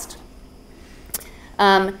Cornel West.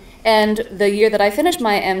 And the year that I finished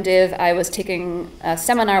my MDiv, I was taking a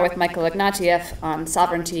seminar with Michael Ignatieff on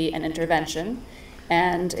sovereignty and intervention.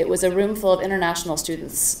 And it was a room full of international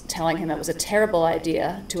students telling him it was a terrible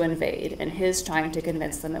idea to invade, and his trying to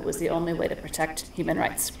convince them it was the only way to protect human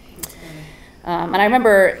rights. And I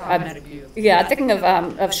remember, thinking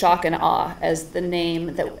of shock and awe as the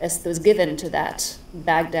name that was given to that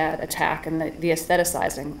Baghdad attack and the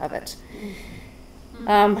aestheticizing of it.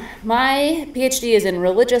 My PhD is in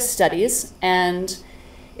religious studies, and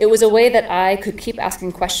it was a way that I could keep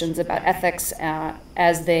asking questions about ethics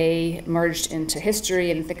as they merged into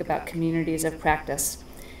history and think about communities of practice.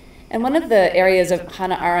 And one of the areas of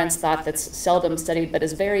Hannah Arendt's thought that's seldom studied but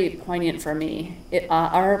is very poignant for me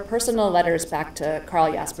are her personal letters back to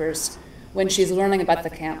Carl Jaspers when she's learning about the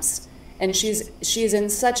camps. And she's in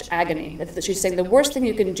such agony that she's saying the worst thing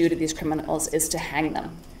you can do to these criminals is to hang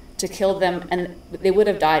them, to kill them, and they would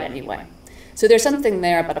have died anyway. So there's something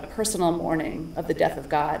there about a personal mourning of the death of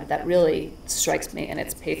God that really strikes me in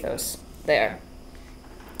its pathos there.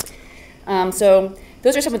 So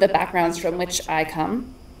those are some of the backgrounds from which I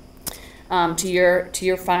come to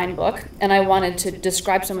your fine book, and I wanted to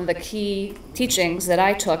describe some of the key teachings that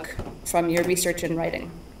I took from your research and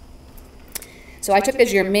writing. So I took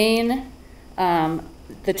as your main,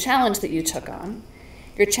 the challenge that you took on.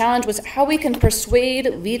 Your challenge was how we can persuade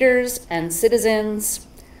leaders and citizens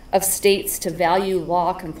of states to value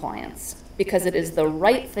law compliance because it is the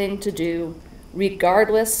right thing to do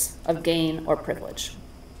regardless of gain or privilege.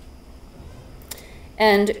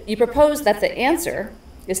 And you propose that the answer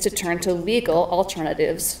is to turn to legal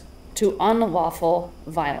alternatives to unlawful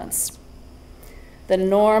violence. The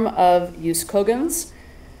norm of jus cogens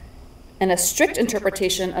and a strict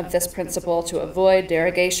interpretation of this principle to avoid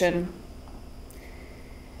derogation.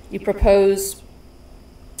 You propose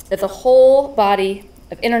that the whole body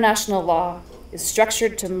of international law is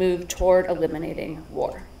structured to move toward eliminating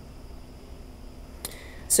war.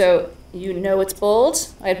 So you know it's bold.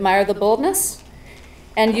 I admire the boldness.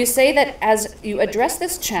 And you say that as you address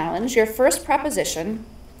this challenge, your first proposition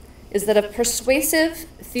is that a persuasive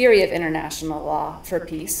theory of international law for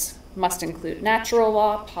peace must include natural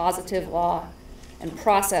law, positive law, and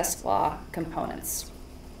process law components.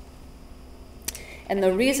 And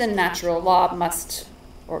the reason natural law must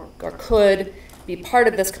or could be part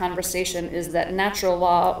of this conversation is that natural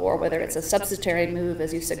law, or whether it's a subsidiary move,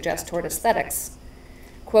 as you suggest, toward aesthetics,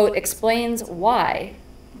 quote, explains why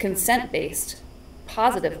consent-based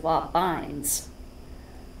positive law binds,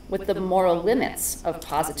 what the moral limits of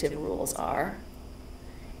positive rules are,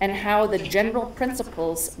 and how the general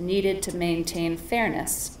principles needed to maintain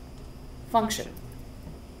fairness function.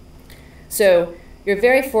 So you're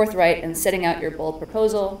very forthright in setting out your bold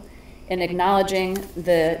proposal, in acknowledging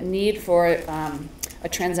the need for a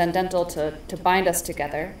transcendental to bind us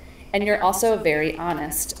together, and you're also very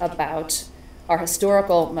honest about our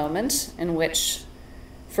historical moment in which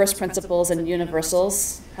first principles and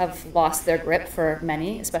universals have lost their grip for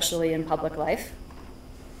many, especially in public life.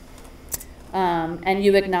 And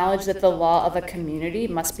you acknowledge that the law of a community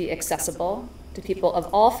must be accessible to people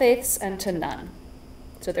of all faiths and to none.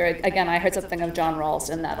 So there, again, I heard something of John Rawls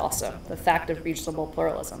in that also, the fact of reasonable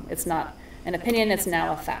pluralism. It's not an opinion, it's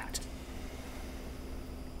now a fact.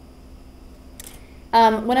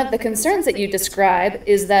 One of the concerns that you describe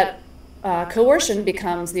is that coercion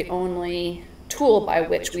becomes the only tool by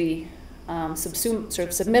which we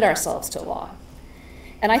submit ourselves to law.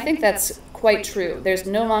 And I think that's quite true. There's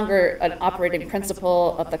no longer an operating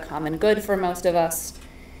principle of the common good for most of us,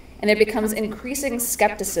 and there becomes increasing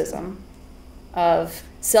skepticism of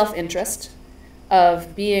self-interest,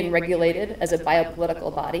 of being regulated as a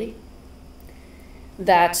biopolitical body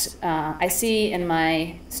that I see in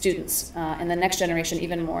my students, in the next generation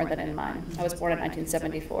even more than in mine. I was born in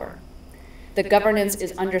 1974. The governance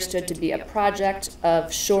is understood to be a project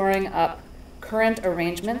of shoring up current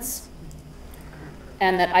arrangements,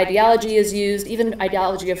 and that ideology is used, even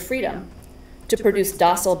ideology of freedom, to produce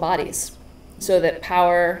docile bodies so that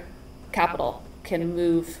power, capital, can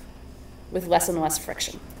move with less and less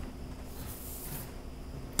friction.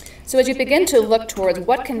 So as you begin to look towards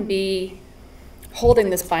what can be holding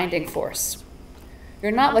this binding force,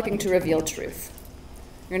 you're not looking to reveal truth.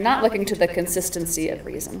 You're not looking to the consistency of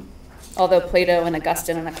reason, although Plato and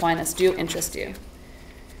Augustine and Aquinas do interest you.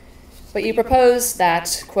 But you propose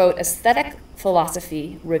that, quote, aesthetic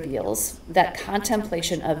philosophy reveals that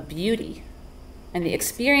contemplation of beauty and the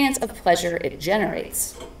experience of pleasure it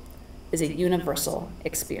generates is a universal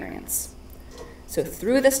experience. So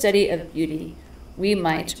through the study of beauty, we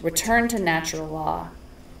might return to natural law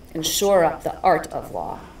and shore up the art of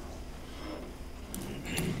law.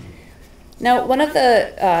 Now, one of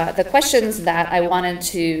the questions that I wanted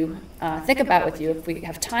to think about with you, if we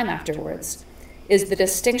have time afterwards, is the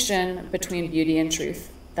distinction between beauty and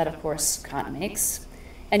truth that, of course, Kant makes,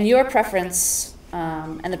 and your preference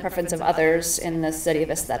and the preference of others in the study of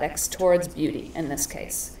aesthetics towards beauty in this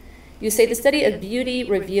case. You say the study of beauty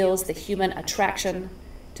reveals the human attraction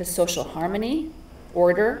to social harmony,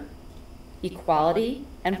 order, equality,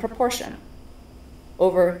 and proportion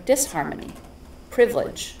over disharmony,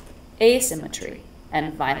 privilege, asymmetry,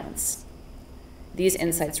 and violence. These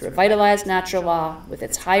insights revitalize natural law with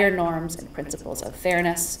its higher norms and principles of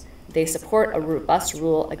fairness. They support a robust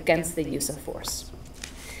rule against the use of force.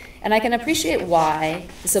 And I can appreciate why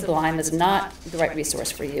the sublime is not the right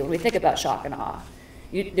resource for you when we think about shock and awe.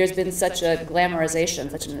 There's been such a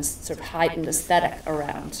glamorization, such a sort of heightened aesthetic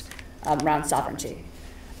around sovereignty.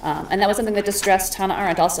 And that was something that distressed Hannah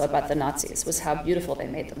Arendt also about the Nazis, was how beautiful they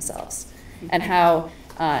made themselves, and how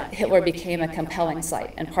Hitler became a compelling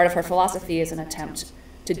sight. And part of her philosophy is an attempt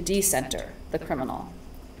to decenter the criminal.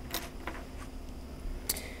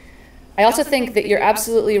 I also think that you're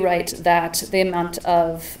absolutely right that the amount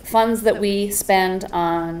of funds that we spend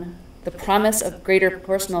on the promise of greater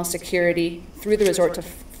personal security through the resort to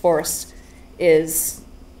force is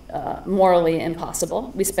morally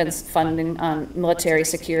impossible. We spend funding on military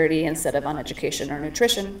security instead of on education or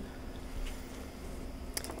nutrition.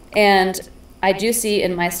 And I do see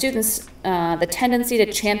in my students the tendency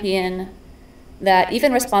to champion that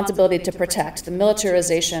even responsibility to protect, the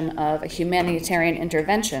militarization of a humanitarian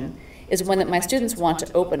intervention, is one that my students want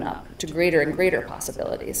to open up to greater and greater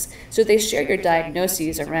possibilities. So they share your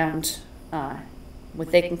diagnoses around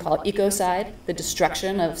what they can call ecocide, the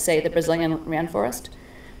destruction of, say, the Brazilian rainforest.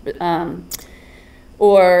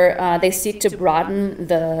 Or they seek to broaden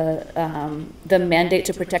the mandate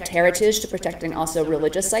to protect heritage, to protecting also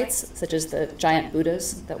religious sites, such as the giant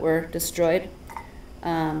Buddhas that were destroyed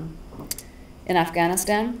in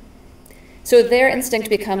Afghanistan. So their instinct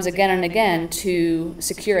becomes again and again to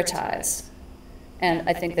securitize. And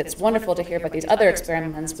I think that's wonderful to hear about these other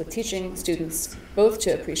experiments with teaching students both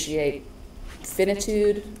to appreciate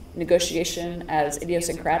finitude, negotiation as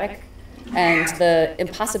idiosyncratic, and the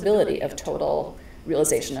impossibility of total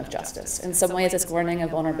realization of justice. In some ways, it's learning a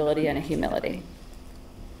vulnerability and a humility.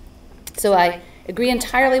 So I agree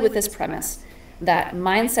entirely with this premise that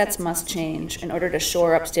mindsets must change in order to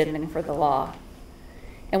shore up standing for the law.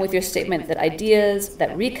 And with your statement that ideas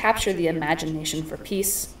that recapture the imagination for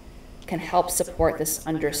peace can help support this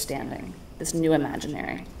understanding, this new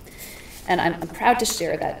imaginary. And I'm proud to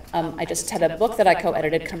share that I just had a book that I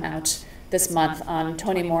co-edited come out this month on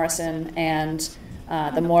Toni Morrison and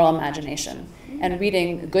the moral imagination, and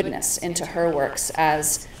reading goodness into her works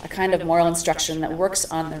as a kind of moral instruction that works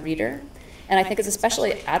on the reader. And I think it's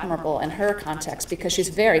especially admirable in her context because she's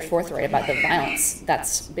very forthright about the violence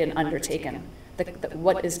that's been undertaken,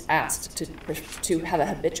 what is asked to have a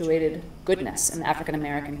habituated goodness in the African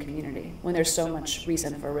American community when there's so much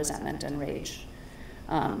reason for resentment and rage.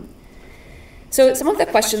 So some of the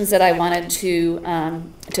questions that I wanted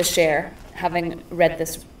to share, having read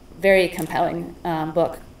this very compelling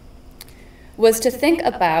book, was to think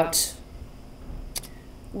about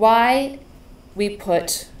why we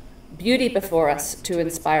put beauty before us to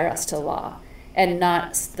inspire us to law and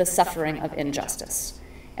not the suffering of injustice.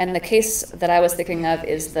 And the case that I was thinking of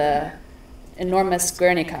is the enormous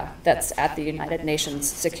Guernica that's at the United Nations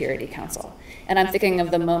Security Council. And I'm thinking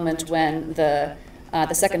of the moment when the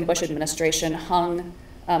second Bush administration hung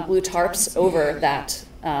blue tarps over that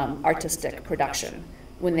artistic production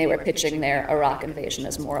when they were pitching their Iraq invasion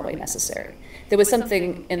as morally necessary. There was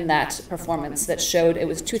something in that performance that showed it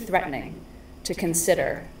was too threatening to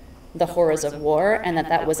consider the horrors of war, and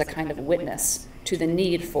that was a kind of witness to the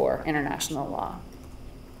need for international law.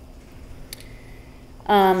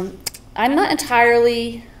 I'm not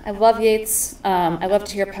entirely, I love Yeats, I love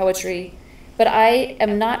to hear poetry, but I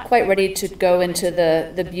am not quite ready to go into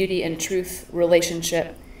the beauty and truth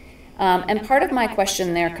relationship. And part of my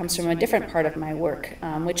question there comes from a different part of my work,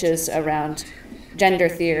 which is around gender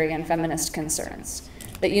theory and feminist concerns.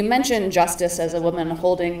 That you mentioned justice as a woman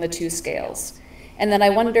holding the two scales. And then I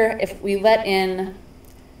wonder if we let in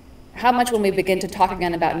how much when we begin to talk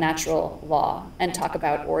again about natural law and talk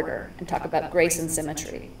about order and talk about grace and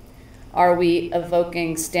symmetry, are we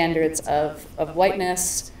evoking standards of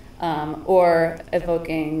whiteness or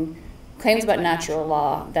evoking claims about natural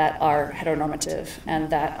law that are heteronormative and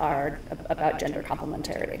that are about gender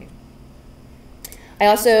complementarity? I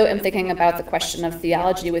also am thinking about the question of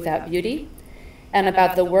theology without beauty and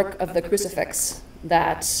about the work of the crucifix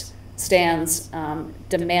that stands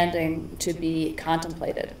demanding to be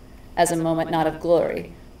contemplated as a moment not of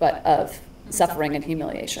glory, but of suffering and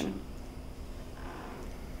humiliation.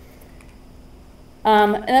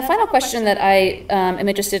 And the final question that I am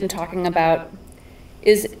interested in talking about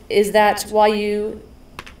is that while you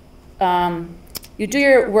do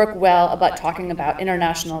your work well about talking about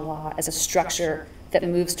international law as a structure that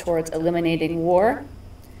moves towards eliminating war,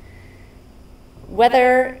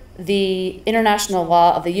 whether the international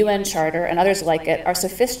law of the UN Charter and others like it are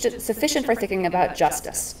sufficient for thinking about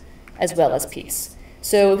justice as well as peace.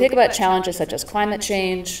 So think about challenges such as climate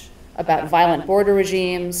change, about violent border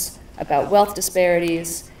regimes, about wealth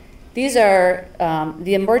disparities. These are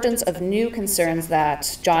the emergence of new concerns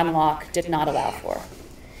that John Locke did not allow for.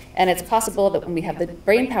 And it's possible that when we have the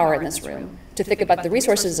brain power in this room to think about the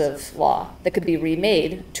resources of law that could be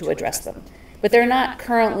remade to address them. But they're not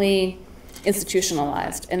currently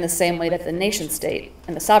institutionalized in the same way that the nation state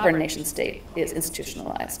and the sovereign nation state is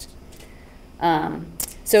institutionalized.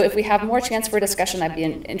 So if we have more chance for discussion, I'd be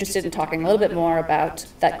interested in talking a little bit more about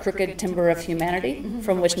that crooked timber of humanity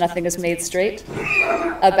from which nothing is made straight,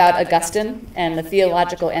 about Augustine and the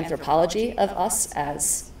theological anthropology of us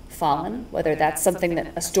as fallen, whether that's something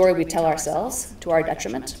that a story we tell ourselves to our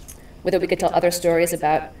detriment, whether we could tell other stories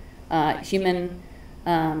about human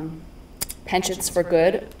penchants for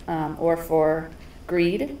good or for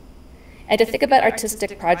greed, and to think about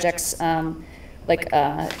artistic projects that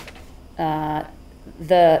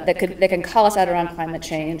can call us out around climate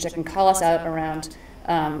change, that can call us out around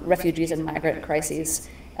refugees and migrant crises,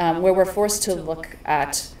 where we're forced to look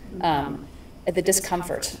at the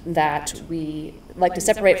discomfort that we like to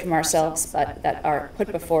separate from ourselves, but that are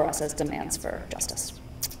put before us as demands for justice.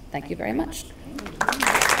 Thank you very much.